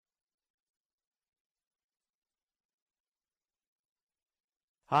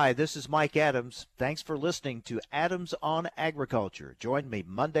Hi, this is Mike Adams. Thanks for listening to Adams on Agriculture. Join me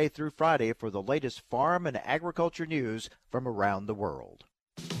Monday through Friday for the latest farm and agriculture news from around the world.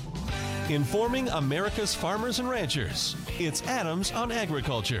 Informing America's farmers and ranchers, it's Adams on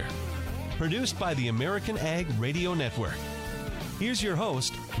Agriculture. Produced by the American Ag Radio Network. Here's your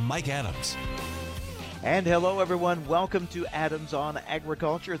host, Mike Adams. And hello, everyone. Welcome to Adams on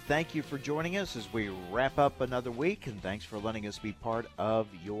Agriculture. Thank you for joining us as we wrap up another week, and thanks for letting us be part of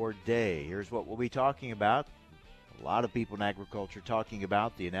your day. Here's what we'll be talking about. A lot of people in agriculture talking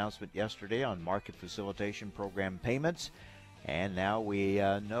about the announcement yesterday on market facilitation program payments, and now we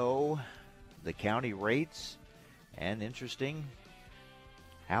know the county rates, and interesting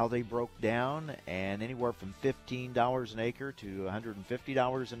how they broke down, and anywhere from $15 an acre to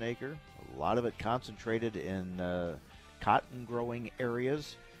 $150 an acre. A lot of it concentrated in cotton growing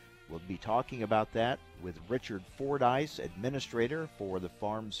areas. We'll be talking about that with Richard Fordyce, administrator for the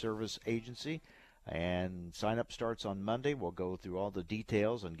Farm Service Agency. And sign up starts on Monday. We'll go through all the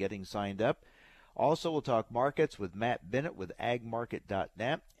details on getting signed up. Also, we'll talk markets with Matt Bennett with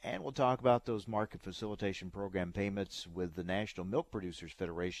agmarket.net. And we'll talk about those market facilitation program payments with the National Milk Producers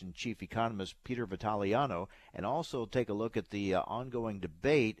Federation Chief Economist Peter Vitaliano. And also take a look at the ongoing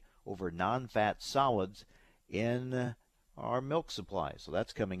debate over non-fat solids in our milk supply. So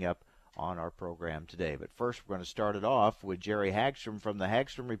that's coming up on our program today. But first, we're going to start it off with Jerry Hagstrom from the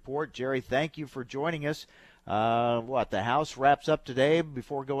Hagstrom Report. Jerry, thank you for joining us. The House wraps up today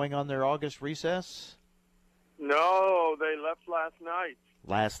before going on their August recess? No, they left last night.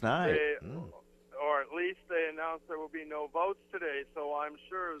 Last night? Or at least they announced there will be no votes today, so I'm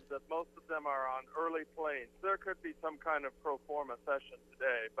sure that most of them are on early planes. There could be some kind of pro forma session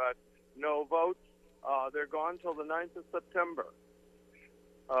today, but no votes. They're gone till the 9th of September.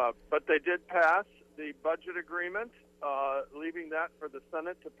 But they did pass the budget agreement, leaving that for the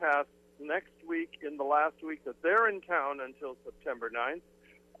Senate to pass next week in the last week that they're in town until September 9th.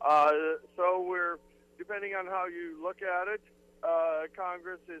 So we're, depending on how you look at it,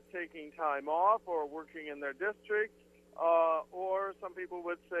 Congress is taking time off or working in their district, or some people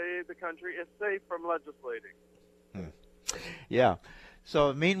would say the country is safe from legislating. Yeah.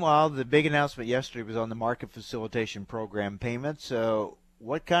 So meanwhile, the big announcement yesterday was on the market facilitation program payments. So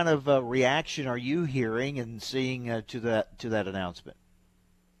what kind of reaction are you hearing and seeing to that announcement?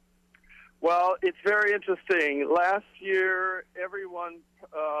 Well, it's very interesting. Last year, everyone,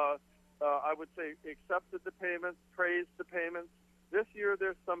 I would say, accepted the payments, praised the payments. This year,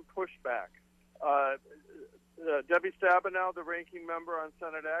 there's some pushback. Debbie Stabenow, the ranking member on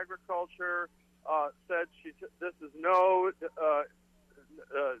Senate Agriculture, said this is no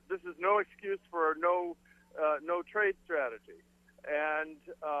excuse for no trade strategy. And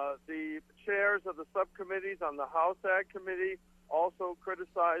the chairs of the subcommittees on the House Ag Committee also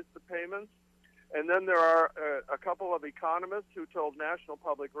criticized the payments. And then there are a couple of economists who told National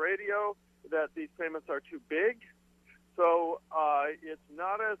Public Radio that these payments are too big. So it's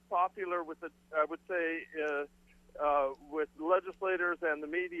not as popular with with legislators and the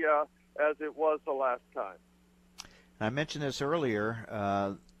media as it was the last time. I mentioned this earlier.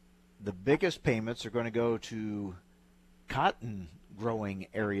 The biggest payments are going to go to cotton growing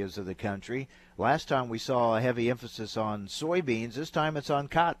areas of the country. Last time we saw a heavy emphasis on soybeans. This time it's on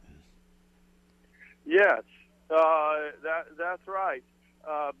cotton. Yes, that's right.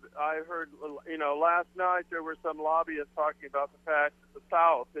 I heard, last night there were some lobbyists talking about the fact that the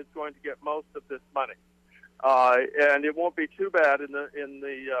South is going to get most of this money, and it won't be too bad in the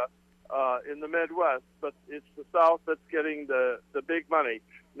Midwest, but it's the South that's getting the big money.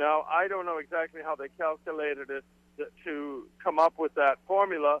 Now, I don't know exactly how they calculated it to come up with that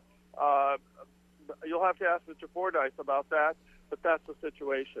formula. You'll have to ask Mr. Fordyce about that, but that's the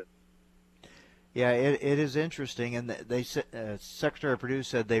situation. Yeah, it is interesting, and they Secretary Perdue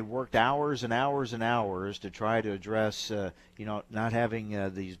said they worked hours and hours and hours to try to address, not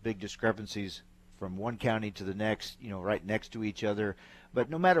having these big discrepancies from one county to the next, right next to each other. But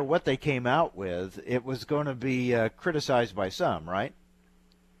no matter what they came out with, it was going to be criticized by some, right?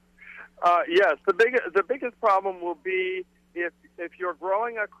 Yes, the biggest problem will be if you're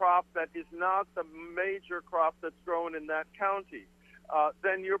growing a crop that is not the major crop that's grown in that county.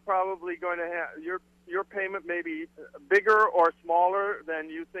 Then you're probably going to have your payment may be bigger or smaller than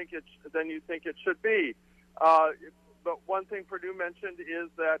you think it should be. But one thing Perdue mentioned is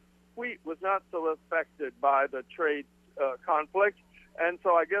that wheat was not so affected by the trade conflict, and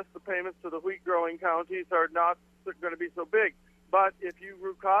so I guess the payments to the wheat growing counties are not going to be so big. But if you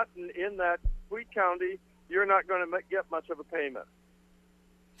grew cotton in that wheat county, you're not going to get much of a payment.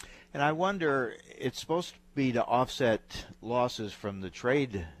 And I wonder, it's supposed to be to offset losses from the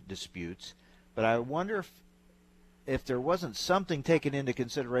trade disputes, but I wonder if there wasn't something taken into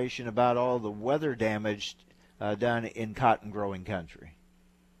consideration about all the weather damage done in cotton-growing country.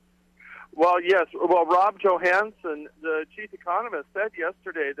 Well, yes. Well, Rob Johansson, the chief economist, said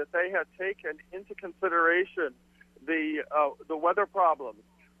yesterday that they had taken into consideration the weather problems.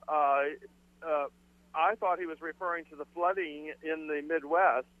 I thought he was referring to the flooding in the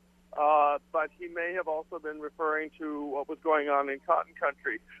Midwest, but he may have also been referring to what was going on in cotton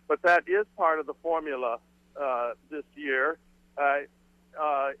country. But that is part of the formula this year.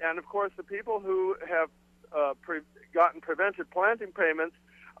 And, of course, the people who have gotten prevented planting payments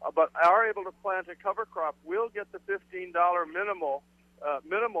but are able to plant a cover crop will get the $15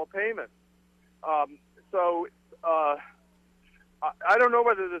 minimal payment. So I don't know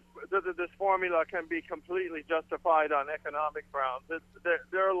whether this formula can be completely justified on economic grounds.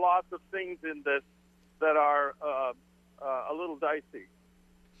 There are lots of things in this that are a little dicey.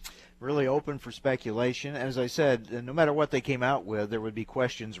 Really open for speculation. As I said, no matter what they came out with, there would be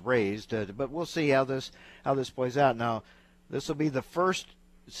questions raised. But we'll see how this plays out. Now, this will be the first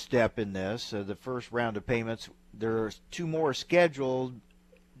step in this, the first round of payments. There are 2 more scheduled,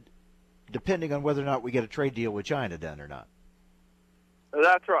 depending on whether or not we get a trade deal with China done or not.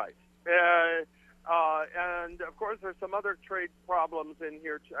 That's right. And, of course, there's some other trade problems in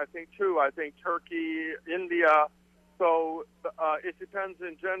here, I think, too. I think Turkey, India. So it depends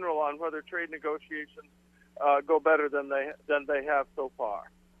in general on whether trade negotiations go better than they have so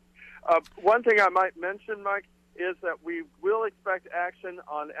far. One thing I might mention, Mike, is that we will expect action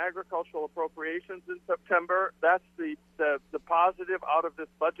on agricultural appropriations in September. That's the positive out of this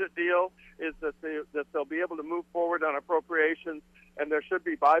budget deal, is that they'll be able to move forward on appropriations, and there should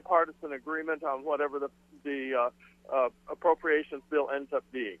be bipartisan agreement on whatever the appropriations bill ends up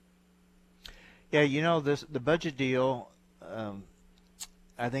being. Yeah, the budget deal,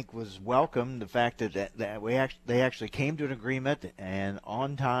 I think, was welcome. The fact that they actually came to an agreement and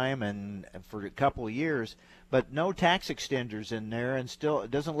on time and for a couple of years, but no tax extenders in there, and still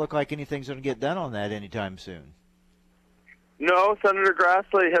it doesn't look like anything's going to get done on that anytime soon. No, Senator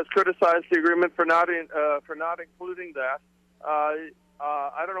Grassley has criticized the agreement for not including that.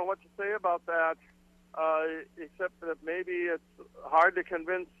 I don't know what to say about that, except that maybe it's hard to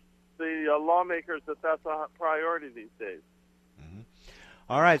convince the lawmakers that that's a priority these days. Mm-hmm.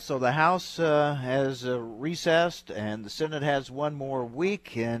 All right, so the House has recessed, and the Senate has one more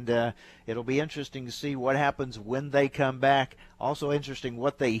week, and it'll be interesting to see what happens when they come back. Also interesting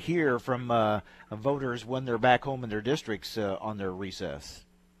what they hear from voters when they're back home in their districts on their recess.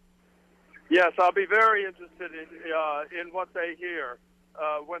 Yes, I'll be very interested in what they hear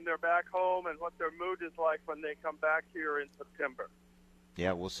when they're back home and what their mood is like when they come back here in September.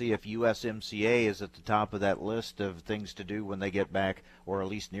 Yeah, we'll see if USMCA is at the top of that list of things to do when they get back, or at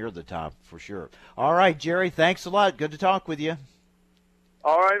least near the top for sure. All right, Jerry, thanks a lot. Good to talk with you.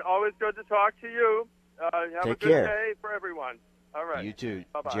 All right, always good to talk to you. Have Take a good care. day for everyone. All right. You too.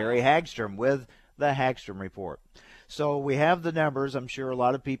 Bye-bye. Jerry Hagstrom with the Hagstrom Report. So we have the numbers. I'm sure a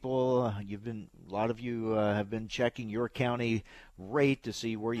lot of people, a lot of you have been checking your county rate to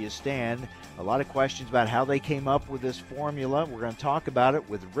see where you stand. A lot of questions about how they came up with this formula. We're going to talk about it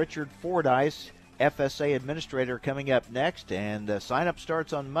with Richard Fordyce, FSA Administrator, coming up next. And sign-up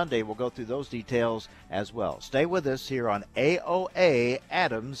starts on Monday. We'll go through those details as well. Stay with us here on AOA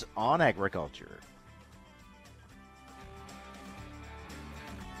Adams on Agriculture.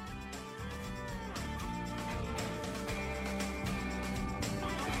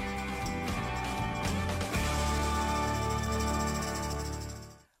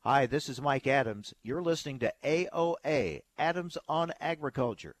 Hi, this is Mike Adams. You're listening to AOA, Adams on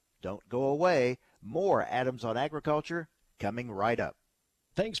Agriculture. Don't go away. More Adams on Agriculture coming right up.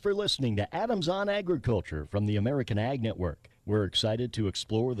 Thanks for listening to Adams on Agriculture from the American Ag Network. We're excited to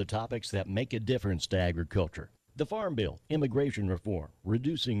explore the topics that make a difference to agriculture. The Farm Bill, immigration reform,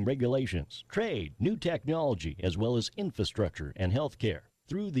 reducing regulations, trade, new technology, as well as infrastructure and health care.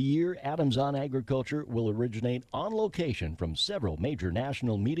 Through the year, Adams on Agriculture will originate on location from several major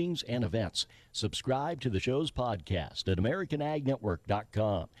national meetings and events. Subscribe to the show's podcast at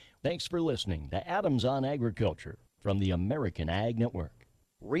AmericanAgNetwork.com. Thanks for listening to Adams on Agriculture from the American Ag Network.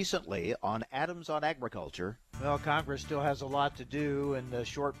 Recently on Adams on Agriculture, well, Congress still has a lot to do in the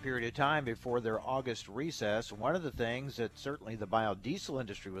short period of time before their August recess. One of the things that certainly the biodiesel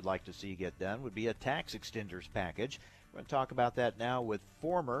industry would like to see get done would be a tax extenders package. We're going to talk about that now with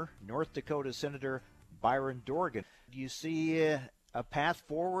former North Dakota Senator Byron Dorgan. Do you see a path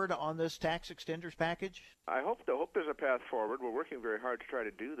forward on this tax extenders package? I hope there's a path forward. We're working very hard to try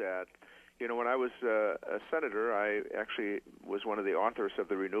to do that. You know, when I was a senator, I actually was one of the authors of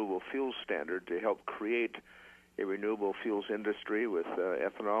the Renewable Fuels Standard to help create a renewable fuels industry with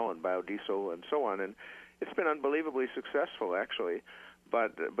ethanol and biodiesel and so on, and it's been unbelievably successful, actually.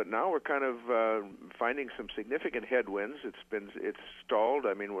 But now we're kind of finding some significant headwinds. It's stalled.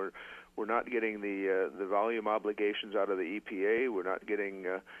 I mean, we're not getting the volume obligations out of the EPA. We're not getting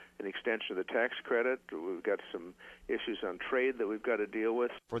an extension of the tax credit. We've got some issues on trade that we've got to deal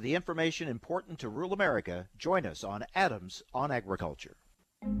with. For the information important to rural America, join us on Adams on Agriculture.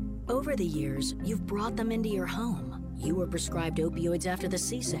 Over the years, you've brought them into your home. You were prescribed opioids after the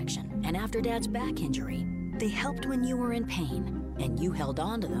C-section and after Dad's back injury. They helped when you were in pain, and you held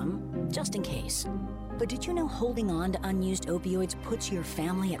on to them just in case. But did you know holding on to unused opioids puts your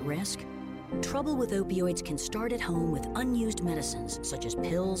family at risk? Trouble with opioids can start at home with unused medicines, such as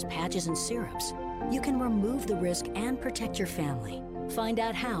pills, patches, and syrups. You can remove the risk and protect your family. Find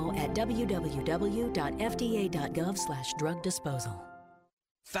out how at www.fda.gov/drug disposal.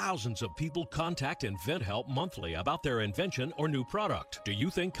 Thousands of people contact InventHelp monthly about their invention or new product. Do you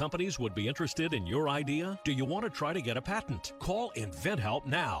think companies would be interested in your idea? Do you want to try to get a patent? Call InventHelp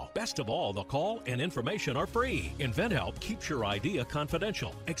now. Best of all, the call and information are free. InventHelp keeps your idea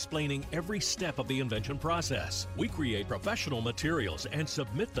confidential, explaining every step of the invention process. We create professional materials and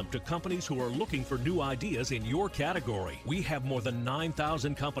submit them to companies who are looking for new ideas in your category. We have more than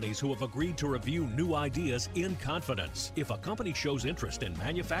 9,000 companies who have agreed to review new ideas in confidence. If a company shows interest in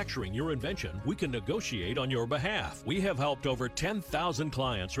manufacturing your invention, we can negotiate on your behalf. We have helped over 10,000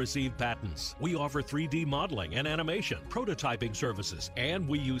 clients receive patents. We offer 3D modeling and animation, prototyping services, and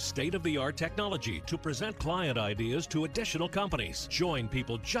we use state-of-the-art technology to present client ideas to additional companies. Join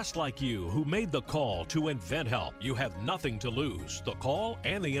people just like you who made the call to InventHelp. You have nothing to lose. The call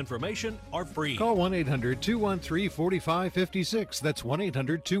and the information are free. Call 1-800-213-4556. That's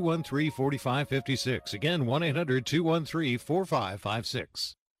 1-800-213-4556. Again, 1-800-213-4556.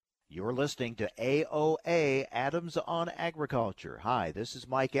 You're listening to AOA, Adams on Agriculture. Hi, this is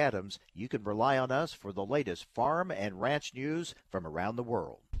Mike Adams. You can rely on us for the latest farm and ranch news from around the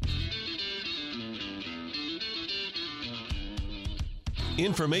world.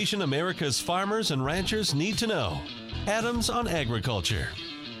 Information America's farmers and ranchers need to know. Adams on Agriculture.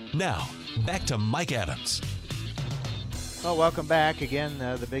 Now, back to Mike Adams. Well, welcome back. Again,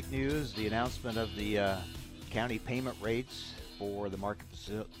 the big news, the announcement of the county payment rates for the market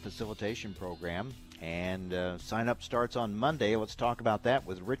facilitation program, and sign up starts on Monday. Let's talk about that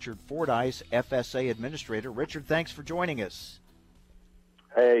with Richard Fordyce, FSA Administrator. Richard, thanks for joining us.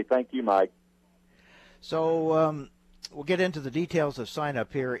 Hey, thank you, Mike. So we'll get into the details of sign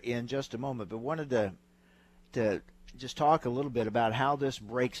up here in just a moment, but wanted to just talk a little bit about how this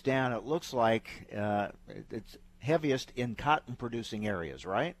breaks down. It looks like it's heaviest in cotton producing areas,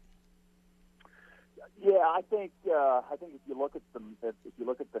 right? Yeah, I think if you look at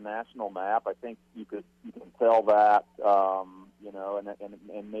the national map, I think you can tell that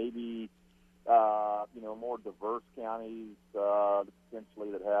and maybe more diverse counties potentially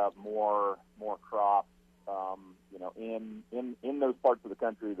that have more crops in those parts of the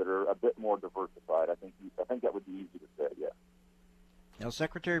country that are a bit more diversified. I think that would be easy to say. Yeah. Now,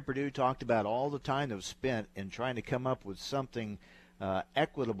 Secretary Perdue talked about all the time that was spent in trying to come up with something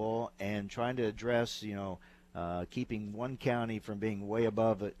equitable and trying to address, keeping one county from being way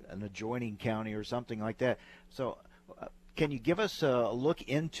above an adjoining county or something like that. So can you give us a look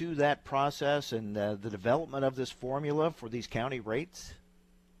into that process and the development of this formula for these county rates?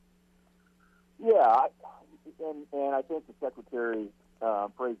 Yeah, and I think the Secretary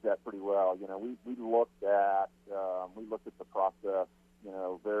phrased that pretty well. We looked at the process,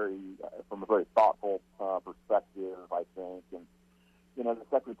 from a very thoughtful perspective, I think, and the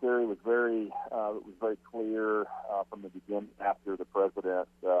Secretary was very clear from the beginning after the President,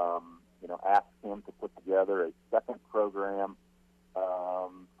 asked him to put together a second program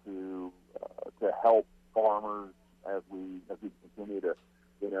to help farmers as we continue to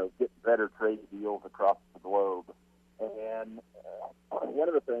get better trade deals across the globe. And one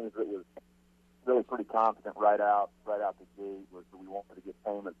of the things that was really pretty confident right out the gate was that we wanted to get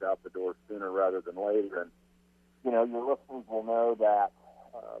payments out the door sooner rather than later. And your listeners will know that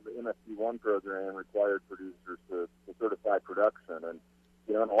the MSP1 program required producers to certify production, and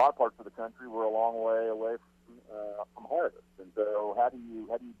in a lot of parts of the country we're a long way away from harvest. And so, how do you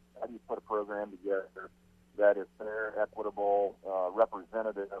put a program together that is fair, equitable,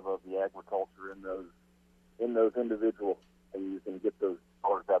 representative of the agriculture in those individual cities, and get those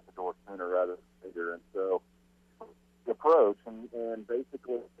dollars out the door sooner rather than later? And so, approach, and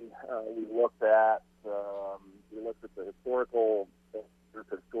basically we looked at the historical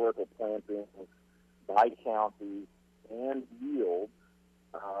plantings by county and yields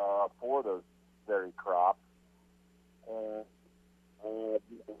for those dairy crops, and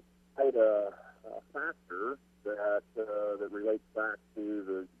had a factor that relates back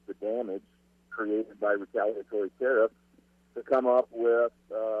to the damage created by retaliatory tariffs to come up with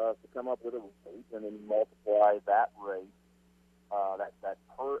a rate, and then multiply that rate, that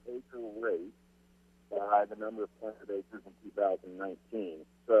per acre rate, by the number of planted acres in 2019.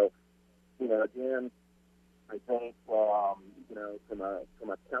 So, again, I think from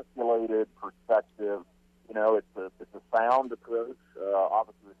a calculated perspective, it's a sound approach.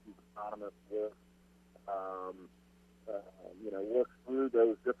 Obviously, the chief economist will work through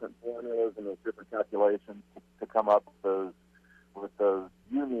those different formulas and those different calculations to come up with those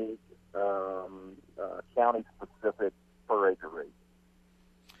unique county-specific per acre rates.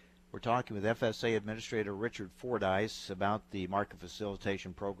 We're talking with FSA Administrator Richard Fordyce about the market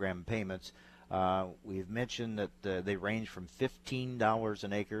facilitation program payments. We've mentioned that they range from $15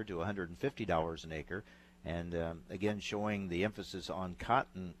 an acre to $150 an acre, and again, showing the emphasis on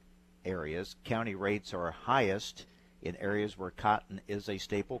cotton areas. County rates are highest in areas where cotton is a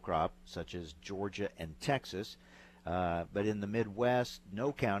staple crop, such as Georgia and Texas. But in the Midwest,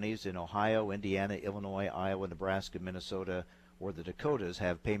 no counties in Ohio, Indiana, Illinois, Iowa, Nebraska, Minnesota, or the Dakotas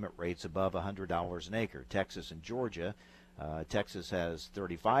have payment rates above $100 an acre. Texas and Georgia. Texas has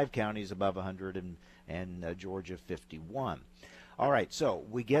 35 counties above 100 and Georgia 51. All right, so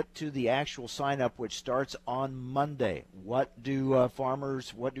we get to the actual sign-up, which starts on Monday. What do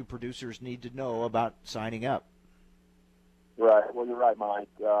producers need to know about signing up? Right. Well, you're right, Mike.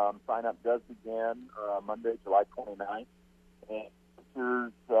 Sign-up does begin Monday, July 29th. And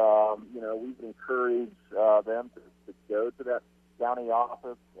producers, we've encouraged them to go to that county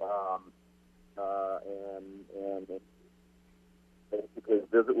office and basically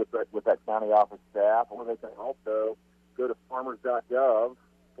visit with that county office staff, or they can also go to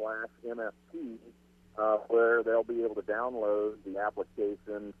farmers.gov/MFP, where they'll be able to download the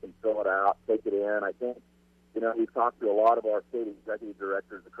application and fill it out, take it in. I think, we've talked to a lot of our state executive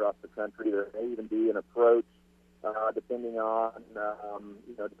directors across the country. There may even be an approach, depending on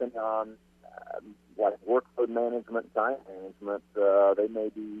like workload management, time management. They may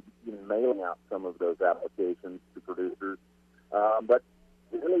be mailing out some of those applications to producers. But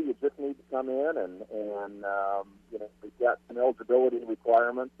really, you just need to come in and we've got some eligibility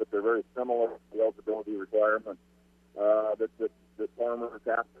requirements, but they're very similar to the eligibility requirements that farmers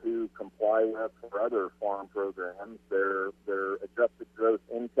have to comply with for other farm programs. Their adjusted gross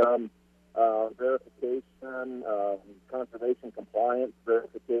income verification, conservation compliance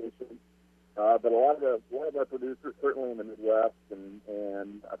verification. But a lot of our producers, certainly in the Midwest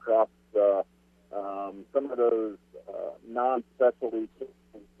and across some of those non-specialty cases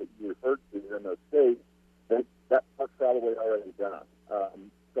that you referred to in those states, that part's probably already done.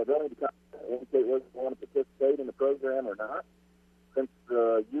 So they'll need to indicate whether they want to participate in the program or not. Since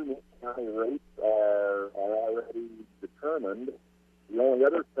the unique county rates are already determined, the only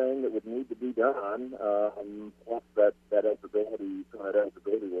other thing that would need to be done, once that eligibility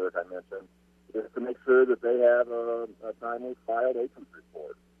work I mentioned, is to make sure that they have a timely filed acreage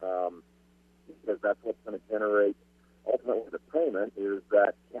report, because that's what's going to generate ultimately the payment is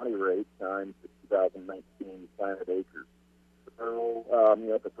that county rate times the 2019 planted acres. So,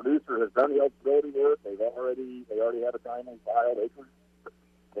 if the producer has done the eligibility work, they already have a timely filed acreage,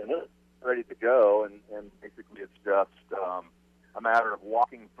 and it's ready to go. And basically, it's just a matter of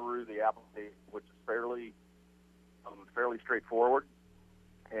walking through the application, which is fairly straightforward,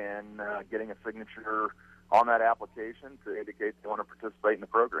 and getting a signature on that application to indicate they want to participate in the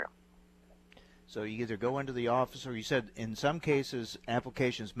program. So you either go into the office, or you said in some cases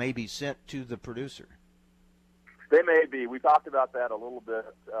applications may be sent to the producer. They may be. We talked about that a little bit,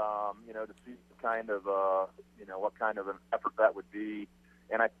 to see what kind of an effort that would be.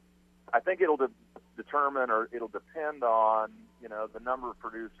 And I think it'll determine, or it'll depend on, the number of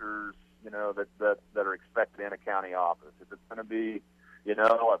producers, that are expected in a county office. If it's going to be, if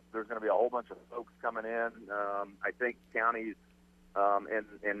there's going to be a whole bunch of folks coming in, I think counties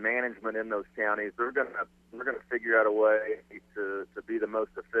and management in those counties, they're going to figure out a way to be the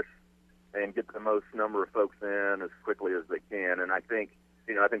most efficient and get the most number of folks in as quickly as they can. And I think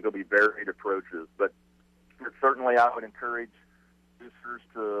there'll be varied approaches, but certainly I would encourage producers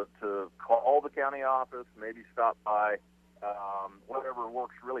to call the county office, maybe stop by, whatever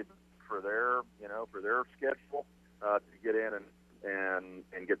works really for their schedule, to get in and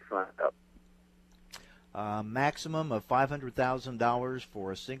get signed up. Maximum of $500,000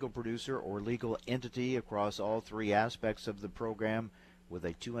 for a single producer or legal entity across all three aspects of the program, with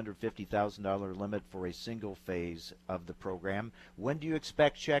a $250,000 limit for a single phase of the program. When do you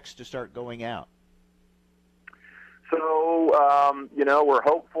expect checks to start going out? So, we're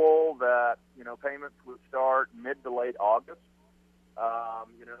hopeful that, payments would start mid to late August.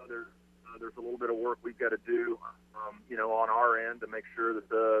 There's a little bit of work we've got to do, on our end to make sure that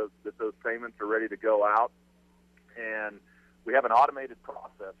those payments are ready to go out. And we have an automated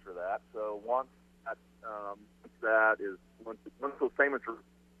process for that. So once those payments are,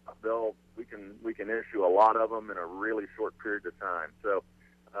 we can issue a lot of them in a really short period of time. So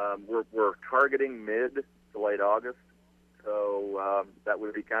we're targeting mid to late August. So that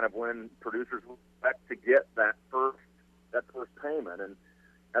would be kind of when producers will expect to get that first payment. And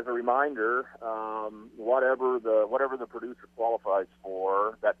as a reminder, whatever the producer qualifies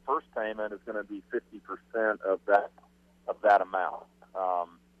for, that first payment is going to be 50% of that amount.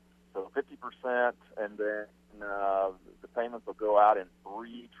 So 50%, and then the payments will go out in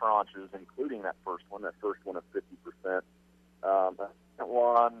 3 tranches, including that first one of 50%. The second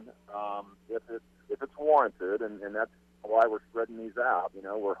one, if it's warranted, and that's why we're spreading these out.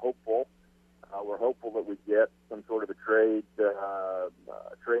 We're hopeful. We're hopeful that we get some sort of a trade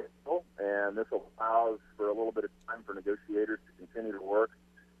deal, and this allows for a little bit of time for negotiators to continue to work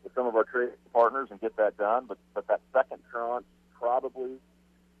with some of our trade partners and get that done. But that second tranche probably,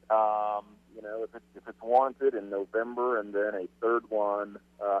 if it's warranted in November, and then a third one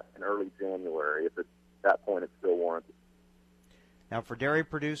in early January. If at that point it's still warranted. Now, for dairy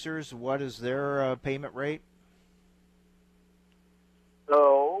producers, what is their payment rate?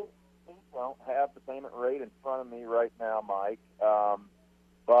 So, I don't have the payment rate in front of me right now, Mike.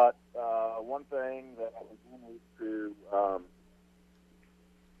 But one thing that we do need to,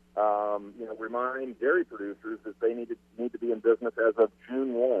 remind dairy producers is they need to be in business as of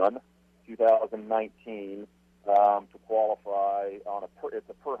June 1, 2019, to qualify on it's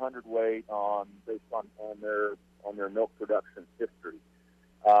a per hundredweight based on their milk production history.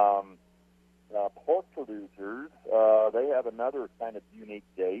 Pork producers, they have another kind of unique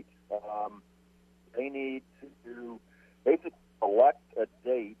date. They need to basically select a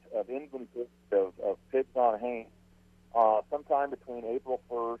date of inventory of pigs on hand sometime between April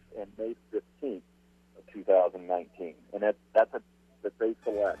 1st and May 15th of 2019. And that's that they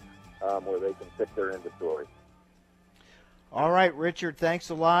select where they can pick their inventory. All right, Richard, thanks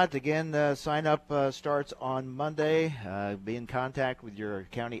a lot. Again, sign up starts on Monday. Be in contact with your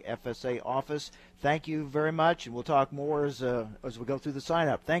county FSA office. Thank you very much, and we'll talk more as we go through the sign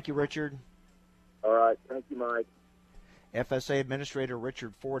up. Thank you, Richard. All right. Thank you, Mike. FSA Administrator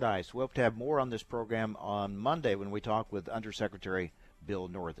Richard Fordyce. We'll have to have more on this program on Monday when we talk with Undersecretary Bill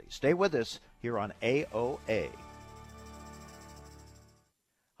Northey. Stay with us here on AOA.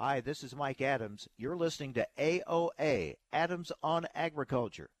 Hi, this is Mike Adams. You're listening to AOA, Adams on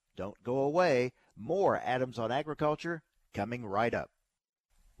Agriculture. Don't go away. More Adams on Agriculture coming right up.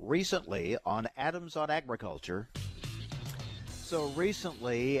 Recently on Adams on Agriculture. So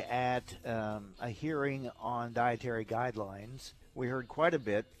recently at a hearing on dietary guidelines, we heard quite a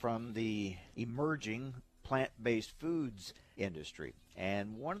bit from the emerging plant-based foods industry.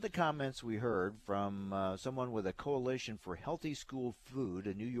 And one of the comments we heard from someone with a Coalition for Healthy School Food,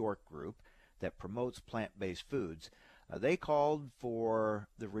 a New York group that promotes plant-based foods, they called for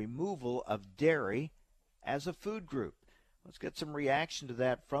the removal of dairy as a food group. Let's get some reaction to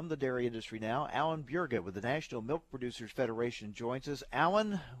that from the dairy industry now. Alan Burga with the National Milk Producers Federation joins us.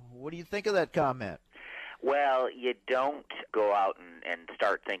 Alan, what do you think of that comment? Well, you don't go out and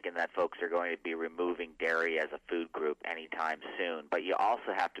start thinking that folks are going to be removing dairy as a food group anytime soon, but you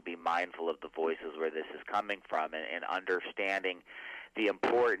also have to be mindful of the voices where this is coming from and understanding the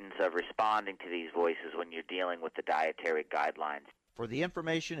importance of responding to these voices when you're dealing with the dietary guidelines. For the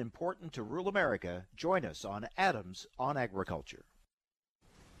information important to rural America, join us on Adams on Agriculture.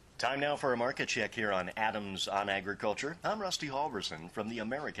 Time now for a market check here on Adams on Agriculture. I'm Rusty Halverson from the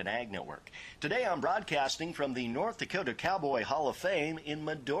American Ag Network. Today I'm broadcasting from the North Dakota Cowboy Hall of Fame in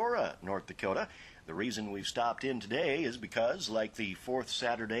Medora, North Dakota. The reason we've stopped in today is because, like the fourth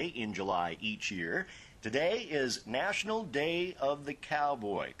Saturday in July each year, today is National Day of the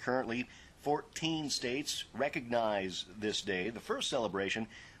Cowboy. Currently, 14 states recognize this day. The first celebration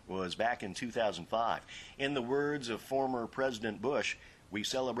was back in 2005. In the words of former President Bush, we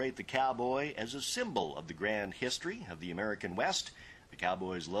celebrate the cowboy as a symbol of the grand history of the American West. The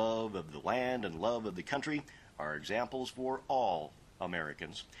cowboy's love of the land and love of the country are examples for all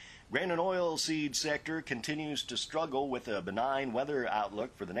Americans. Grain and oilseed sector continues to struggle with a benign weather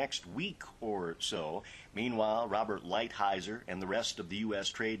outlook for the next week or so. Meanwhile, Robert Lighthizer and the rest of the U.S.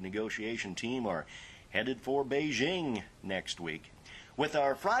 trade negotiation team are headed for Beijing next week. With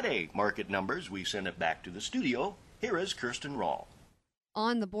our Friday market numbers, we send it back to the studio. Here is Kirsten Rahl.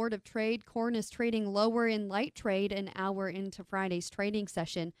 On the Board of Trade, corn is trading lower in light trade an hour into Friday's trading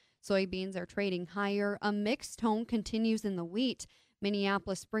session. Soybeans are trading higher. A mixed tone continues in the wheat.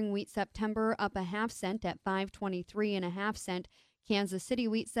 Minneapolis spring wheat September up a half cent at 5.23 and a half cent. Kansas City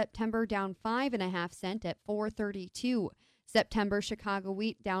wheat September down 5.5 cents at 4.32. September Chicago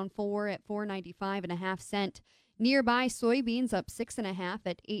wheat down 4 at 4.95 and a half cent. Nearby soybeans up 6.5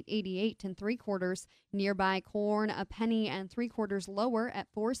 at 8.88 and 3/4. Nearby corn a penny and 3/4 lower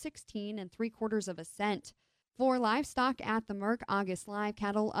at 4.16 and 3/4 cents. For livestock at the Merc, August live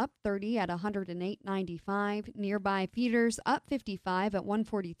cattle up 30 at 108.95. Nearby feeders up 55 at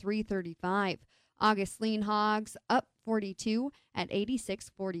 143.35. August lean hogs up 42 at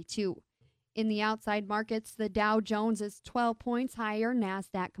 86.42. In the outside markets, the Dow Jones is 12 points higher,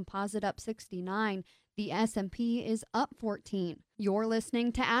 NASDAQ Composite up 69. The S&P is up 14. You're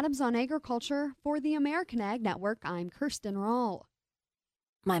listening to Adams on Agriculture for the American Ag Network. I'm Kirsten Rahl.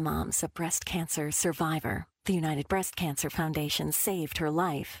 My mom's a breast cancer survivor. The United Breast Cancer Foundation saved her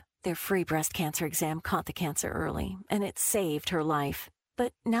life. Their free breast cancer exam caught the cancer early, and it saved her life.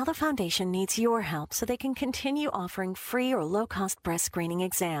 But now the foundation needs your help so they can continue offering free or low-cost breast screening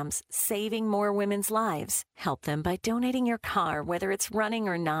exams, saving more women's lives. Help them by donating your car, whether it's running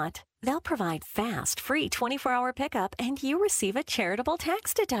or not. They'll provide fast, free 24-hour pickup, and you receive a charitable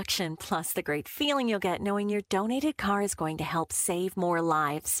tax deduction, plus the great feeling you'll get knowing your donated car is going to help save more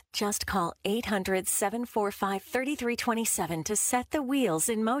lives. Just call 800-745-3327 to set the wheels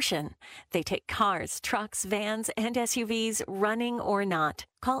in motion. They take cars, trucks, vans, and SUVs, running or not.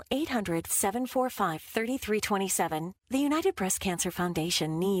 Call 800-745-3327. The United Breast Cancer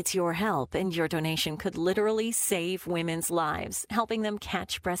Foundation needs your help, and your donation could literally save women's lives, helping them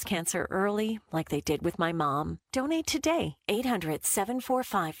catch breast cancer early, like they did with my mom. Donate today.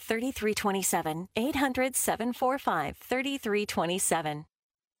 800-745-3327. 800-745-3327.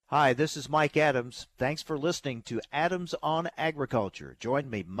 Hi, this is Mike Adams. Thanks for listening to Adams on Agriculture. Join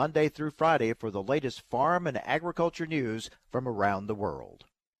me Monday through Friday for the latest farm and agriculture news from around the world.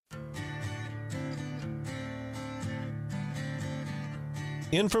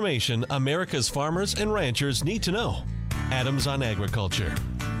 Information America's farmers and ranchers need to know. Adams on Agriculture.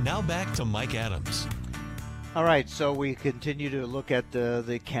 Now back to Mike Adams. All right, so we continue to look at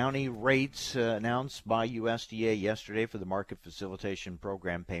the county rates announced by USDA yesterday for the Market Facilitation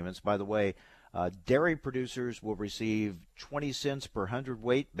Program payments. By the way, dairy producers will receive 20 cents per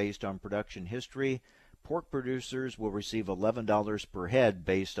hundredweight based on production history. Pork producers will receive $11 per head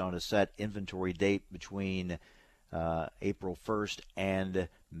based on a set inventory date between April 1st and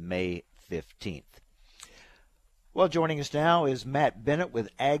May 15th. Well, joining us now is Matt Bennett with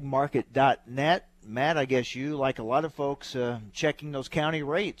agmarket.net. Matt, I guess you, like a lot of folks, checking those county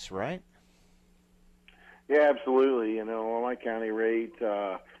rates, right? Yeah, absolutely. You know, my county rate,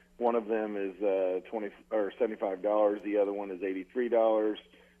 one of them is $75. The other one is $83.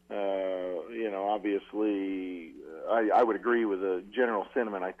 You know, obviously, I would agree with the general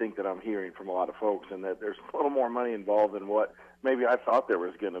sentiment I think that I'm hearing from a lot of folks, and that there's a little more money involved than what maybe I thought there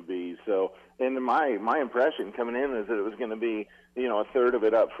was going to be. So, and my impression coming in is that it was going to be, you know, a third of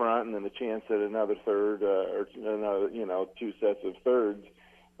it up front, and then the chance at another third, or another, you know, two sets of thirds.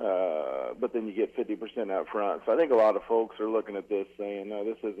 But then you get 50% up front. So I think a lot of folks are looking at this saying, no,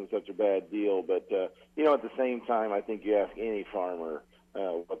 this isn't such a bad deal. But, you know, at the same time, I think you ask any farmer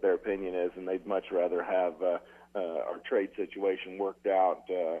what their opinion is, and they'd much rather have our trade situation worked out.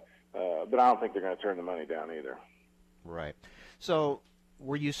 But I don't think they're going to turn the money down either. Right. So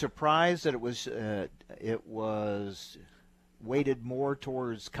were you surprised that it was weighted more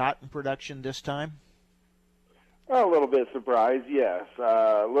towards cotton production this time? A little bit surprised, yes.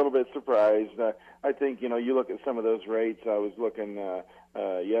 A little bit surprised. I think, you know, you look at some of those rates. I was looking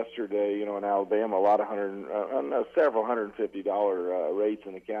yesterday, you know, in Alabama, a lot of several $150 rates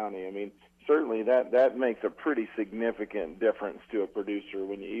in the county. I mean, certainly that makes a pretty significant difference to a producer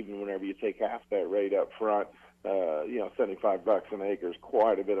whenever you take half that rate up front. You know, $75 an acre is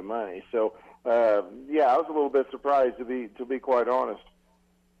quite a bit of money. So, yeah, I was a little bit surprised to be quite honest.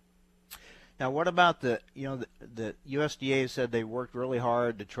 Now, what about the USDA said they worked really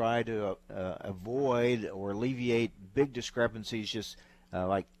hard to try to avoid or alleviate big discrepancies, just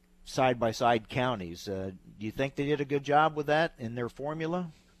like side-by-side counties. Do you think they did a good job with that in their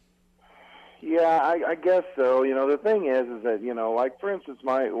formula? Yeah, I guess so. You know, the thing is that, you know, like for instance,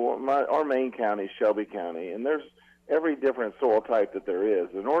 our main county is Shelby County, and there's every different soil type that there is.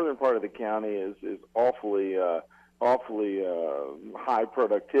 The northern part of the county is awfully high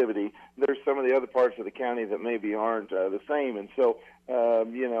productivity. There's some of the other parts of the county that maybe aren't the same, and so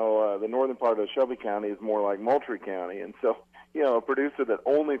the northern part of Shelby County is more like Moultrie County, and so you know, a producer that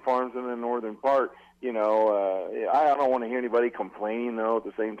only farms in the northern part, you know, I don't want to hear anybody complaining though at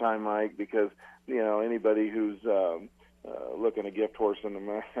the same time, Mike, because you know anybody who's looking a gift horse in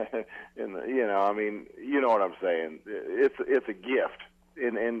the, you know, I mean, you know what I'm saying. It's a gift,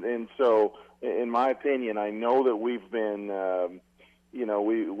 and so in my opinion, I know that we've been. You know,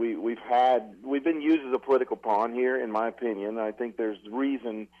 we've been used as a political pawn here. In my opinion, I think there's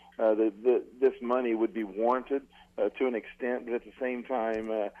reason that this money would be warranted to an extent, but at the same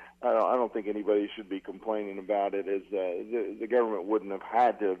time, I don't think anybody should be complaining about it, as the government wouldn't have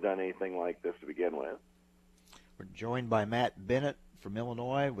had to have done anything like this to begin with. We're joined by Matt Bennett from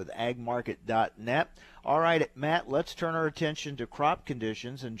Illinois with agmarket.net. All right, Matt, let's turn our attention to crop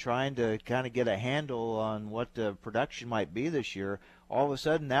conditions and trying to kind of get a handle on what the production might be this year. All of a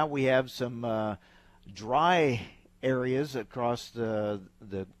sudden, now we have some dry areas across the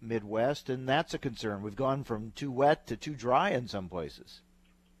Midwest, and that's a concern. We've gone from too wet to too dry in some places.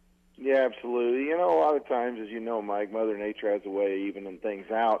 Yeah, absolutely. You know, a lot of times, as you know, Mike, Mother Nature has a way of evening things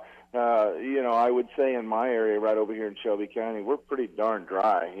out. You know, I would say in my area right over here in Shelby County, we're pretty darn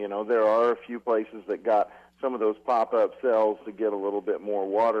dry. You know, there are a few places that got some of those pop-up cells to get a little bit more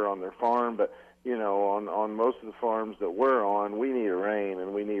water on their farm, but you know, on most of the farms that we're on, we need a rain,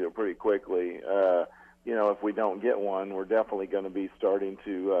 and we need it pretty quickly. You know, if we don't get one, we're definitely going to be starting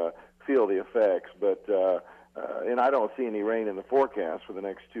to feel the effects. But and I don't see any rain in the forecast for the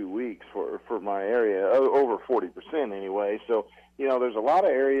next 2 weeks for my area, over 40% anyway. So, you know, there's a lot of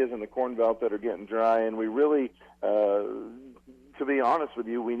areas in the Corn Belt that are getting dry, and we really, to be honest with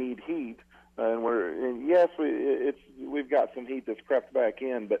you, we need heat. And yes, we've got some heat that's crept back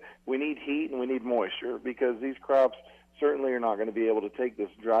in, but we need heat and we need moisture, because these crops certainly are not going to be able to take this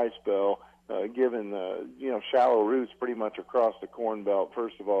dry spell, given you know, shallow roots pretty much across the Corn Belt.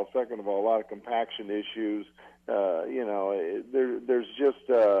 First of all, second of all, a lot of compaction issues. You know, there's just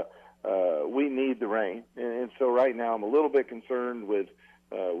we need the rain, and so right now I'm a little bit concerned with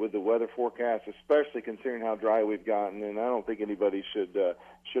the weather forecast, especially considering how dry we've gotten. And I don't think anybody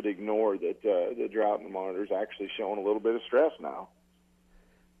should ignore that the drought monitor is actually showing a little bit of stress now.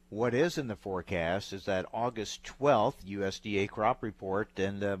 What is in the forecast is that August 12th USDA crop report,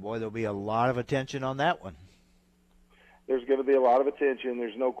 and boy, there'll be a lot of attention on that one. There's going to be a lot of attention.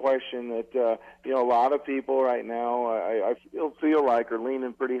 There's no question that you know, a lot of people right now, I feel like, are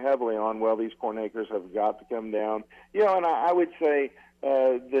leaning pretty heavily on, well, these corn acres have got to come down. You know, and I would say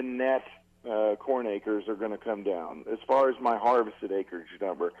the net corn acres are going to come down. As far as my harvested acreage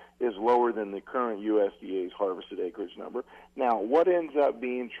number is lower than the current USDA's harvested acreage number. Now, what ends up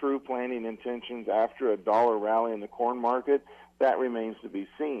being true planting intentions after a dollar rally in the corn market, that remains to be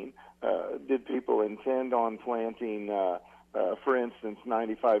seen. Did people intend on planting, for instance,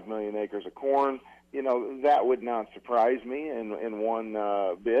 95 million acres of corn? You know, that would not surprise me in one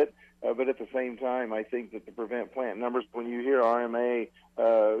bit. But at the same time, I think that the prevent plant numbers, when you hear RMA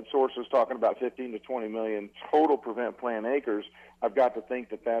sources talking about 15 to 20 million total prevent plant acres, I've got to think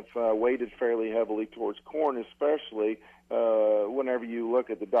that that's weighted fairly heavily towards corn, especially whenever you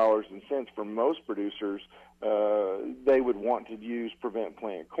look at the dollars and cents for most producers, they would want to use prevent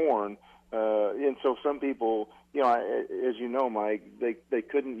plant corn. And so some people, you know, as you know, Mike, they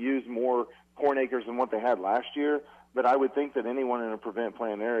couldn't use more corn acres than what they had last year. But I would think that anyone in a prevent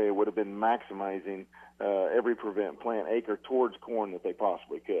plant area would have been maximizing every prevent plant acre towards corn that they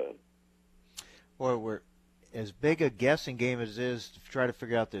possibly could. Well, we're as big a guessing game as it is to try to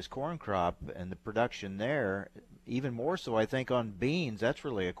figure out this corn crop and the production there. Even more so, I think, on beans. That's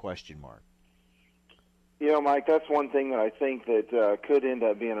really a question mark. You know, Mike, that's one thing that I think that could end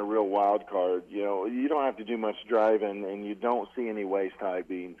up being a real wild card. You know, you don't have to do much driving, and you don't see any waist-high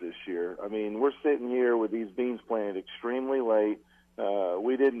beans this year. I mean, we're sitting here with these beans planted extremely late.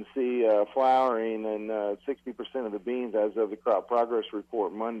 We didn't see flowering in 60% of the beans as of the crop progress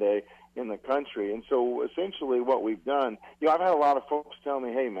report Monday in the country. And so essentially what we've done, you know, I've had a lot of folks tell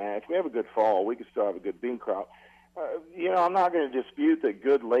me, hey, man, if we have a good fall, we could still have a good bean crop. You know, I'm not going to dispute that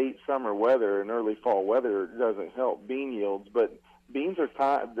good late summer weather and early fall weather doesn't help bean yields, but beans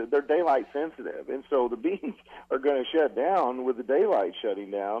are they're daylight sensitive, and so the beans are going to shut down with the daylight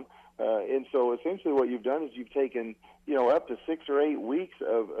shutting down. And so essentially what you've done is you've taken, you know, up to 6 or 8 weeks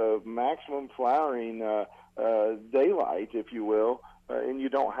of maximum flowering daylight, if you will, and you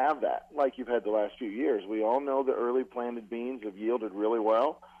don't have that like you've had the last few years. We all know the early planted beans have yielded really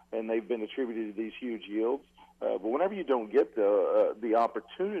well, and they've been attributed to these huge yields. But whenever you don't get the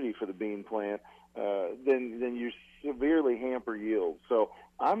opportunity for the bean plant, then you severely hamper yield. So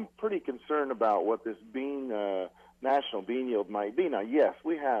I'm pretty concerned about what this national bean yield might be. Now, yes,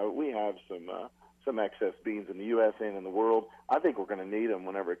 we have some excess beans in the U.S. and in the world. I think we're going to need them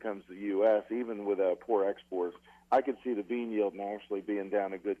whenever it comes to the U.S., even with poor exports. I could see the bean yield nationally being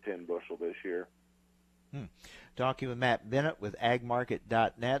down a good 10 bushel this year. Talking with Matt Bennett with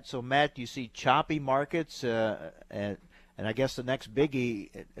agmarket.net. So, Matt, you see choppy markets, and I guess the next biggie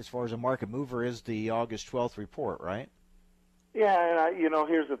as far as a market mover is the August 12th report, right? Yeah, and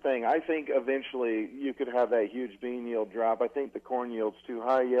here's the thing. I think eventually you could have that huge bean yield drop. I think the corn yield's too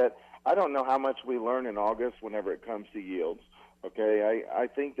high yet. I don't know how much we learn in August whenever it comes to yields. Okay, I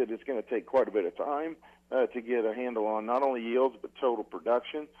think that it's going to take quite a bit of time to get a handle on not only yields but total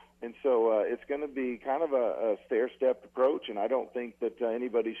production. And so it's going to be kind of a stair-step approach, and I don't think that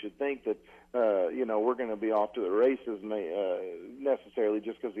anybody should think that, we're going to be off to the races necessarily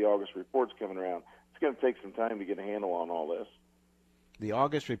just because the August report's coming around. It's going to take some time to get a handle on all this. The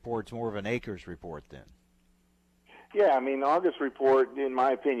August report's more of an acres report then. Yeah, I mean, August report, in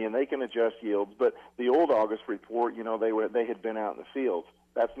my opinion, they can adjust yields, but the old August report, they had been out in the fields.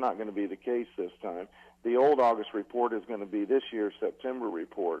 That's not going to be the case this time. The old August report is going to be this year's September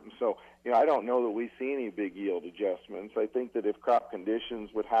report. And so, I don't know that we see any big yield adjustments. I think that if crop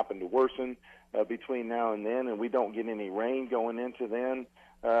conditions would happen to worsen between now and then, and we don't get any rain going into then,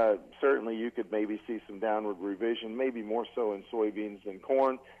 certainly you could maybe see some downward revision, maybe more so in soybeans than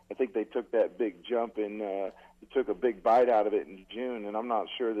corn. I think they took that big jump took a big bite out of it in June, and I'm not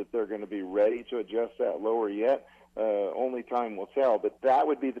sure that they're going to be ready to adjust that lower yet. Only time will tell, but that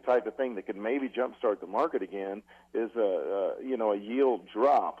would be the type of thing that could maybe jumpstart the market again, is a yield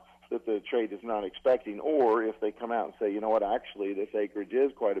drop that the trade is not expecting, or if they come out and say, actually this acreage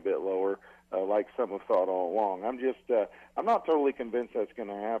is quite a bit lower, like some have thought all along. I'm not totally convinced that's going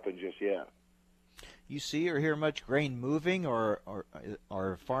to happen just yet. You see or hear much grain moving, or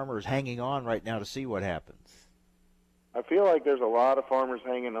are farmers hanging on right now to see what happens? I feel like there's a lot of farmers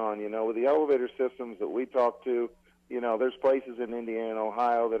hanging on. With the elevator systems that we talk to, there's places in Indiana and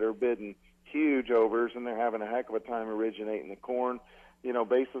Ohio that are bidding huge overs, and they're having a heck of a time originating the corn.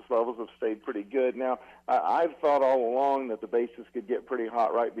 Basis levels have stayed pretty good. Now, I've thought all along that the basis could get pretty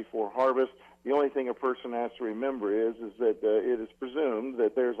hot right before harvest. The only thing a person has to remember is that it is presumed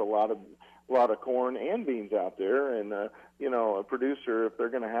that there's a lot of corn and beans out there, and a producer, if they're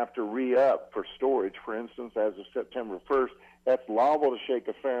going to have to re-up for storage, for instance, as of September 1st, that's liable to shake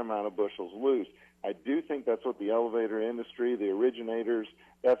a fair amount of bushels loose. I do think that's what the elevator industry, the originators,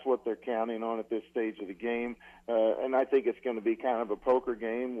 that's what they're counting on at this stage of the game. And I think it's going to be kind of a poker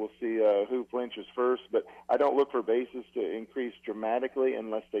game. We'll see who flinches first. But I don't look for basis to increase dramatically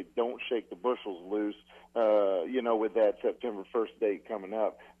unless they don't shake the bushels loose, with that September 1st date coming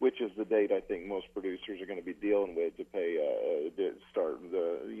up, which is the date I think most producers are going to be dealing with to pay to start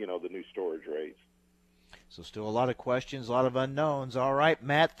the new storage rates. So still a lot of questions, a lot of unknowns. All right,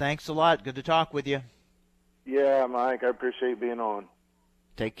 Matt, thanks a lot. Good to talk with you. Yeah, Mike, I appreciate being on.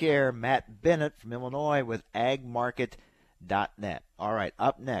 Take care. Matt Bennett from Illinois with agmarket.net. All right,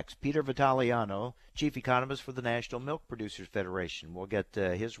 up next, Peter Vitaliano, chief economist for the National Milk Producers Federation. We'll get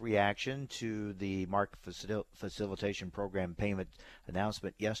his reaction to the market facilitation program payment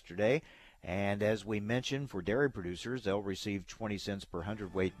announcement yesterday. And as we mentioned, for dairy producers, they'll receive 20 cents per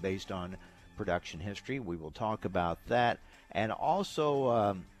hundredweight based on production history. We will talk about that. And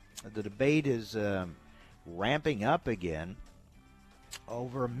also, the debate is ramping up again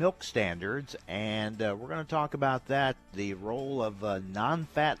over milk standards, and we're going to talk about that, the role of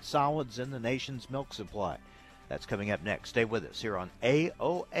non-fat solids in the nation's milk supply. That's coming up next. Stay with us here on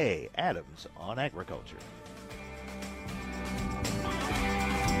AOA, Adams on Agriculture.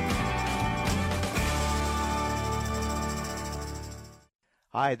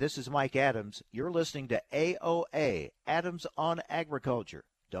 Hi, this is Mike Adams. You're listening to AOA, Adams on Agriculture.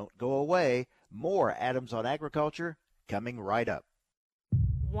 Don't go away. More Adams on Agriculture coming right up.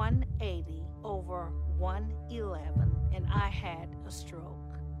 180 over 111, and I had a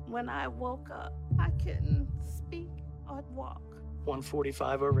stroke. When I woke up, I couldn't speak or walk.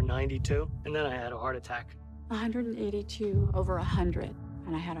 145 over 92, and then I had a heart attack. 182 over 100,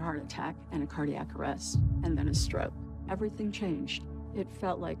 and I had a heart attack and a cardiac arrest, and then a stroke. Everything changed. It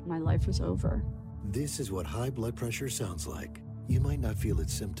felt like my life was over. This is what high blood pressure sounds like. You might not feel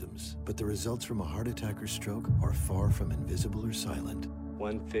its symptoms, but the results from a heart attack or stroke are far from invisible or silent.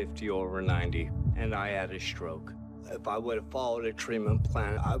 150 over 90, and I had a stroke. If I would have followed a treatment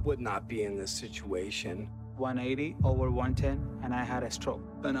plan, I would not be in this situation. 180 over 110, and I had a stroke.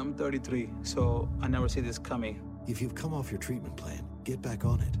 And I'm 33, so I never see this coming. If you've come off your treatment plan, get back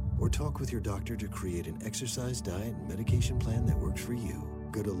on it. Or talk with your doctor to create an exercise, diet, and medication plan that works for you.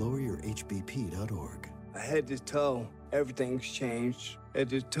 Go to loweryourhbp.org. Head to toe, everything's changed. Head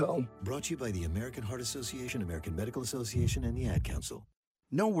to toe. Brought to you by the American Heart Association, American Medical Association, and the Ad Council.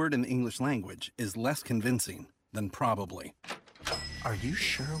 No word in the English language is less convincing than probably. Are you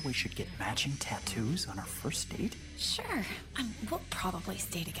sure we should get matching tattoos on our first date? Sure. We'll probably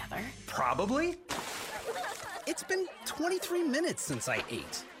stay together. Probably? It's been 23 minutes since I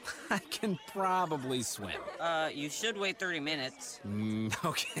ate. I can probably swim. You should wait 30 minutes.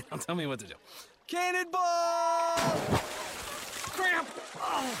 Okay, now tell me what to do. Cannonball! Cramp!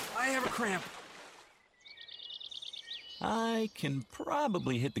 Oh, I have a cramp. I can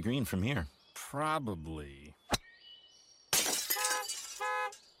probably hit the green from here. Probably.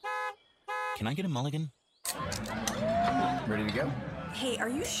 Can I get a mulligan? Ready to go? Hey, are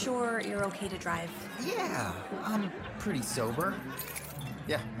you sure you're okay to drive? Yeah, I'm pretty sober.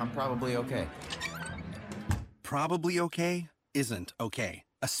 Yeah, I'm probably okay. Probably okay isn't okay,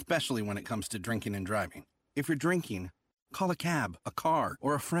 especially when it comes to drinking and driving. If you're drinking, call a cab, a car,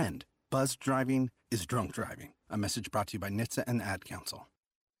 or a friend. Buzzed driving is drunk driving. A message brought to you by NHTSA and the Ad Council.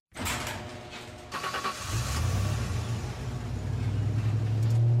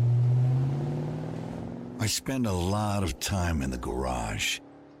 I spend a lot of time in the garage,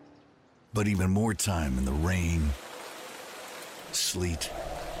 but even more time in the rain, sleet,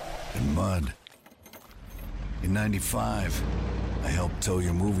 and mud. In '95, I helped tow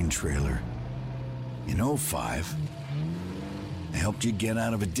your moving trailer. In '05, I helped you get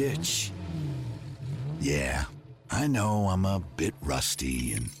out of a ditch. Yeah, I know I'm a bit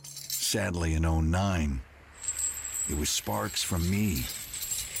rusty, and sadly in '09, it was sparks from me,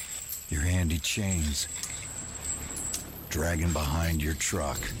 your handy chains, dragging behind your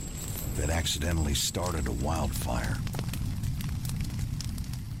truck that accidentally started a wildfire.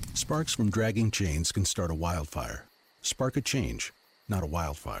 Sparks from dragging chains can start a wildfire. Spark a change, not a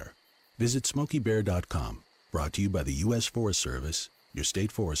wildfire. Visit SmokeyBear.com. Brought to you by the U.S. Forest Service, your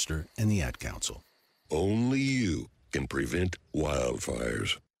state forester, and the Ad Council. Only you can prevent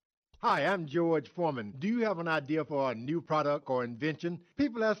wildfires. Hi, I'm George Foreman. Do you have an idea for a new product or invention?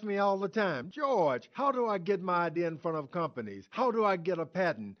 People ask me all the time, George, how do I get my idea in front of companies? How do I get a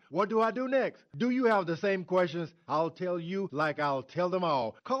patent? What do I do next? Do you have the same questions? I'll tell you like I'll tell them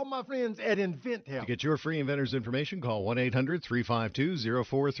all. Call my friends at InventHelp. To get your free inventor's information, call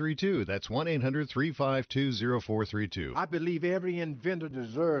 1-800-352-0432. That's 1-800-352-0432. I believe every inventor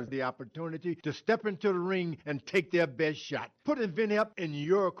deserves the opportunity to step into the ring and take their best shot. Put InventHelp in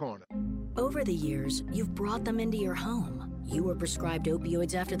your corner. Over the years, you've brought them into your home. You were prescribed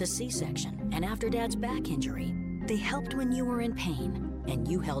opioids after the C-section and after Dad's back injury. They helped when you were in pain, and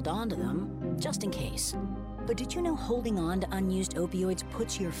you held on to them just in case. But did you know holding on to unused opioids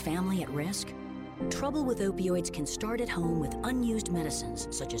puts your family at risk? Trouble with opioids can start at home with unused medicines,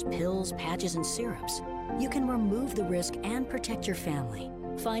 such as pills, patches, and syrups. You can remove the risk and protect your family.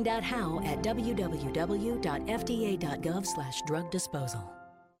 Find out how at www.fda.gov/drug disposal.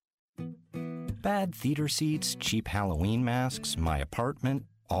 Bad theater seats, cheap Halloween masks, my apartment,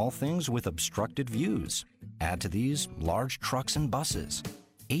 all things with obstructed views. Add to these large trucks and buses.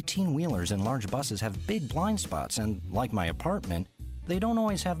 18-wheelers and large buses have big blind spots, and like my apartment, they don't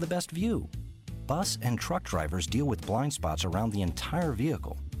always have the best view. Bus and truck drivers deal with blind spots around the entire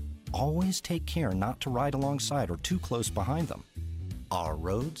vehicle. Always take care not to ride alongside or too close behind them. Our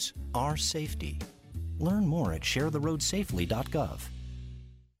roads, our safety. Learn more at sharetheroadsafely.gov.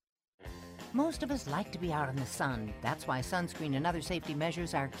 Most of us like to be out in the sun. That's why sunscreen and other safety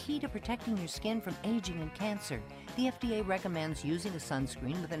measures are key to protecting your skin from aging and cancer. The FDA recommends using a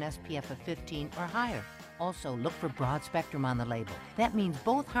sunscreen with an SPF of 15 or higher. Also, look for broad spectrum on the label. That means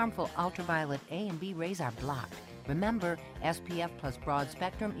both harmful ultraviolet A and B rays are blocked. Remember, SPF plus broad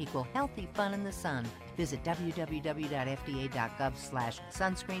spectrum equal healthy fun in the sun. Visit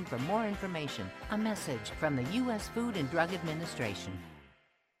www.fda.gov/sunscreen for more information. A message from the U.S. Food and Drug Administration.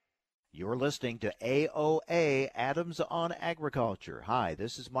 You're listening to AOA, Adams on Agriculture. Hi,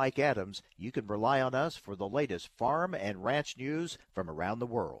 this is Mike Adams. You can rely on us for the latest farm and ranch news from around the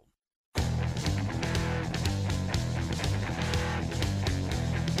world.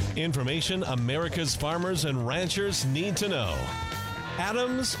 Information America's farmers and ranchers need to know.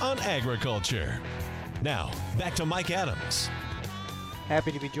 Adams on Agriculture. Now, back to Mike Adams.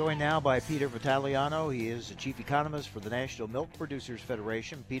 Happy to be joined now by Peter Vitaliano. He is the chief economist for the National Milk Producers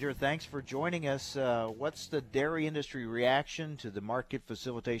Federation. Peter, thanks for joining us. What's the dairy industry reaction to the Market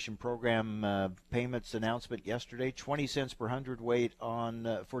Facilitation Program payments announcement yesterday? 20 cents per hundredweight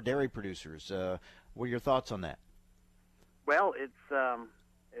on for dairy producers. What are your thoughts on that? Well, it's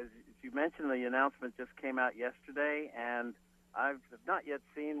as you mentioned, the announcement just came out yesterday, and I've not yet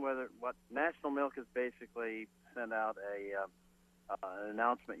seen what National Milk has basically sent out an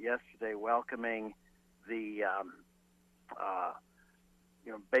announcement yesterday welcoming the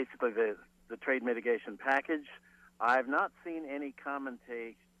basically the trade mitigation package. I've not seen any comments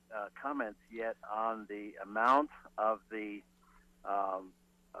yet on the amount of the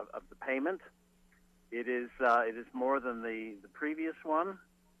payment. It is more than the previous one,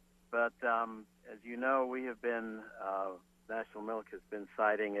 but as you know, we have been National Milk has been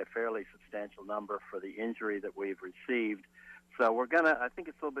citing a fairly substantial number for the injury that we've received. So I think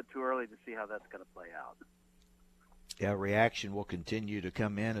it's a little bit too early to see how that's going to play out. Yeah, reaction will continue to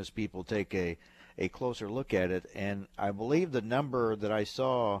come in as people take a closer look at it. And I believe the number that I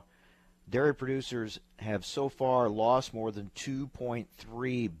saw, dairy producers have so far lost more than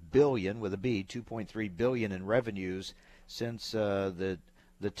 $2.3 billion, with a B, $2.3 billion in revenues since the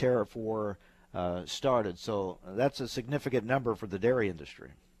tariff war started. So that's a significant number for the dairy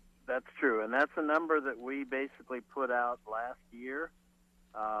industry. That's true, and that's a number that we basically put out last year,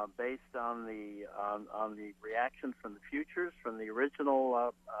 based on the reaction from the futures from the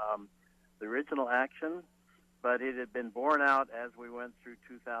original action, but it had been borne out as we went through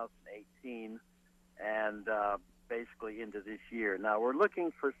 2018 and basically into this year. Now we're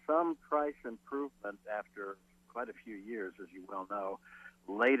looking for some price improvement after quite a few years, as you well know.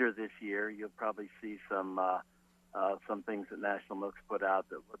 Later this year, you'll probably see some things that National Milk's put out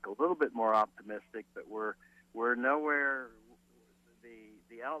that look a little bit more optimistic, but we're nowhere.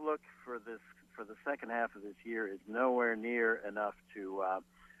 The outlook for the second half of this year is nowhere near enough to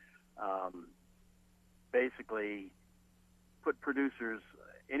basically put producers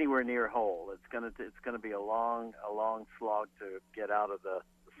anywhere near whole. It's going to be a long slog to get out of the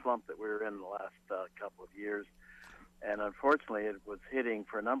slump that we were in the last couple of years. And unfortunately, it was hitting,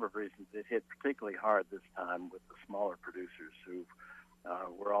 for a number of reasons, it hit particularly hard this time with the smaller producers who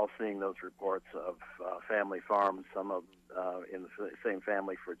we're all seeing those reports of family farms, some of them in the same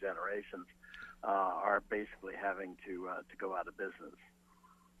family for generations, are basically having to go out of business.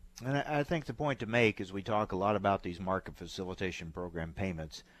 And I think the point to make is we talk a lot about these market facilitation program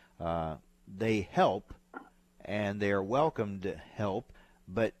payments. They help, and they are welcome to help,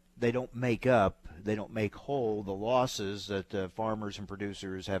 but they don't make whole the losses that farmers and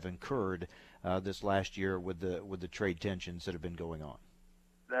producers have incurred this last year with the trade tensions that have been going on.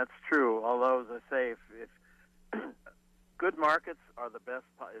 That's true. Although, as I say, if good markets are the best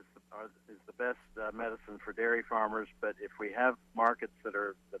is the best medicine for dairy farmers, but if we have markets that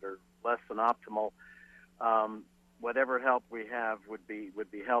are less than optimal, whatever help we have would be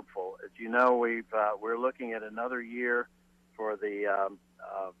helpful. As you know, we're looking at another year for the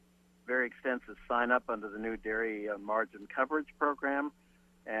very extensive sign-up under the new dairy margin coverage program,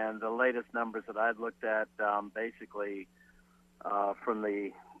 and the latest numbers that I'd looked at, basically from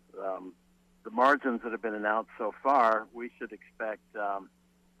the margins that have been announced so far, we should expect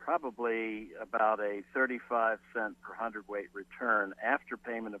probably about a 35-cent per hundredweight return after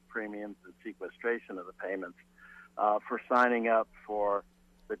payment of premiums and sequestration of the payments for signing up for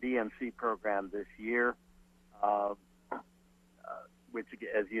the DMC program this year. Which,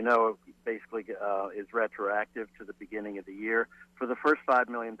 as you know, basically is retroactive to the beginning of the year for the first 5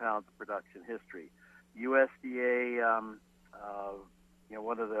 million pounds of production history. USDA,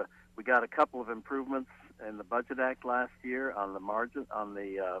 we got a couple of improvements in the Budget Act last year on the margin, on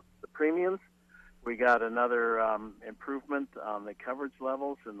the premiums. We got another improvement on the coverage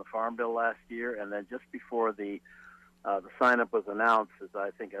levels in the Farm Bill last year, and then just before the sign-up was announced, as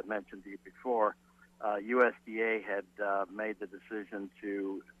I think I mentioned to you before, USDA had made the decision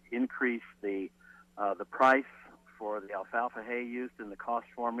to increase the price for the alfalfa hay used in the cost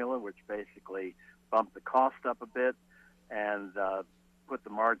formula, which basically bumped the cost up a bit and put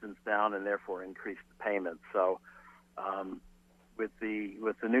the margins down and therefore increased the payment. So with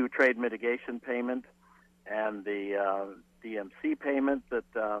the new trade mitigation payment and the DMC payment that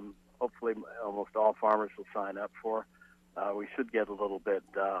hopefully almost all farmers will sign up for, we should get a little bit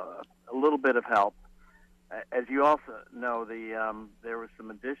of help. As you also know, there was some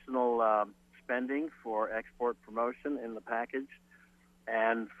additional spending for export promotion in the package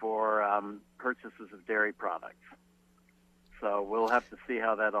and for purchases of dairy products. So we'll have to see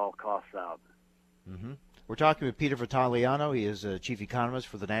how that all costs out. Mm-hmm. We're talking with Peter Vitaliano. He is a chief economist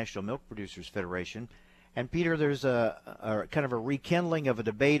for the National Milk Producers Federation. And Peter, there's a kind of a rekindling of a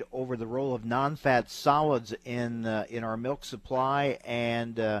debate over the role of non-fat solids in our milk supply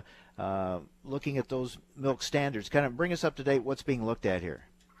and looking at those milk standards. Kind of bring us up to date. What's being looked at here?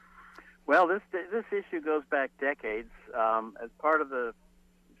 Well, this issue goes back decades. As part of the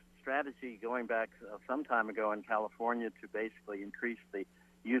strategy going back some time ago in California to basically increase the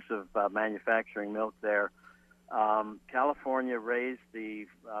use of manufacturing milk there, California raised the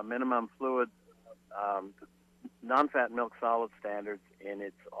minimum fluid non-fat milk solid standards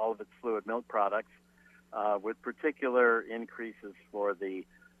in all of its fluid milk products, with particular increases for the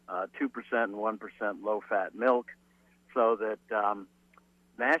 2% and 1% low-fat milk, so that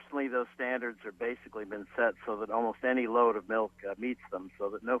nationally those standards are basically been set so that almost any load of milk meets them, so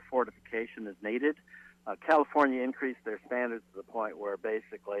that no fortification is needed. California increased their standards to the point where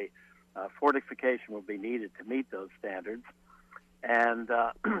basically fortification will be needed to meet those standards. And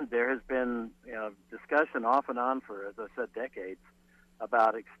there has been discussion off and on for, as I said, decades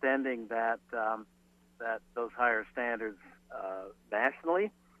about extending that those higher standards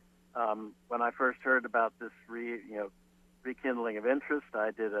nationally. When I first heard about this rekindling of interest, I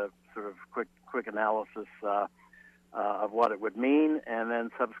did a sort of quick analysis of what it would mean, and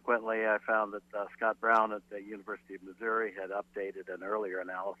then subsequently I found that Scott Brown at the University of Missouri had updated an earlier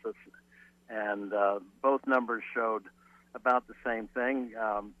analysis, and both numbers showed about the same thing.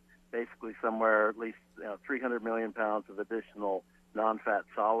 Basically, somewhere at least 300 million pounds of additional non-fat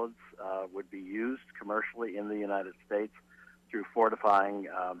solids would be used commercially in the United States through fortifying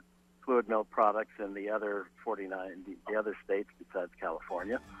fluid milk products in the other 49, the other states besides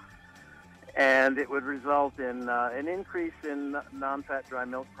California. And it would result in an increase in non-fat dry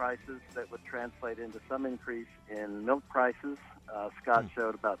milk prices that would translate into some increase in milk prices. Scott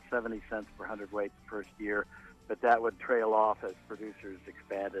showed about 70 cents per hundredweight the first year, but that would trail off as producers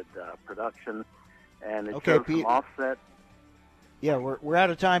expanded production, and it shows some offset. Yeah, we're out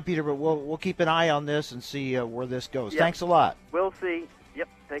of time, Peter, but we'll keep an eye on this and see where this goes. Yep. Thanks a lot. We'll see. Yep.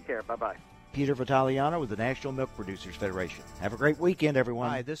 Take care. Bye-bye. Peter Vitaliano with the National Milk Producers Federation. Have a great weekend, everyone.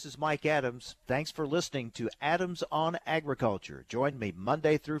 Hi, this is Mike Adams. Thanks for listening to Adams on Agriculture. Join me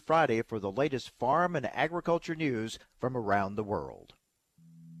Monday through Friday for the latest farm and agriculture news from around the world.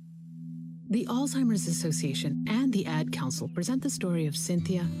 The Alzheimer's Association and the Ad Council present the story of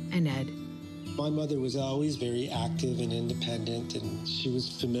Cynthia and Ed. My mother was always very active and independent, and she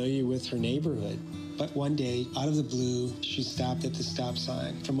was familiar with her neighborhood. But one day, out of the blue, she stopped at the stop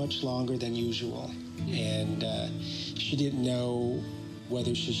sign for much longer than usual. And she didn't know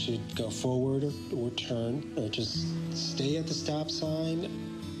whether she should go forward or turn or just stay at the stop sign.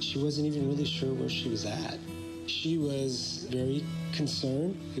 She wasn't even really sure where she was at. She was very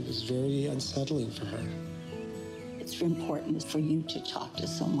concerned. It was very unsettling for her. It's important for you to talk to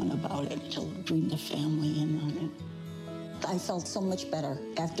someone about it, to bring the family in on it. I felt so much better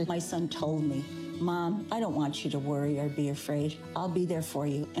after my son told me, Mom, I don't want you to worry or be afraid. I'll be there for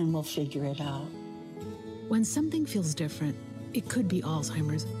you, and we'll figure it out. When something feels different, it could be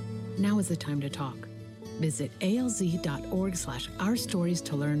Alzheimer's. Now is the time to talk. Visit alz.org/ourstories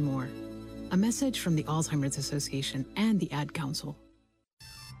to learn more. A message from the Alzheimer's Association and the Ad Council.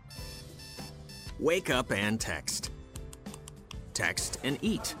 Wake up and text. Text and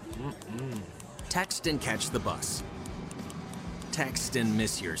eat. Text and catch the bus. Text and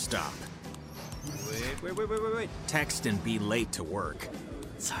miss your stop. Wait. Text and be late to work.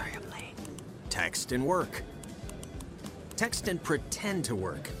 Sorry, I'm late. Text and work. Text and pretend to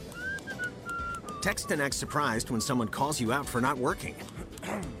work. Text and act surprised when someone calls you out for not working.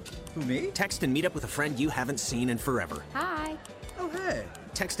 Who, me? Text and meet up with a friend you haven't seen in forever. Hi. Oh, hey.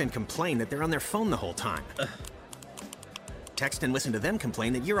 Text and complain that they're on their phone the whole time. Text and listen to them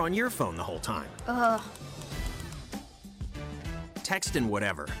complain that you're on your phone the whole time. Text and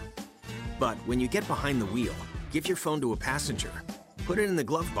whatever. But when you get behind the wheel, give your phone to a passenger. Put it in the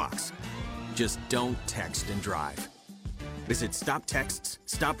glove box. Just don't text and drive. Visit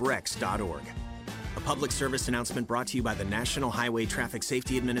StopTextsStopWrecks.org. A public service announcement brought to you by the National Highway Traffic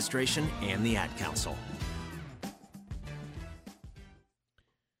Safety Administration and the Ad Council.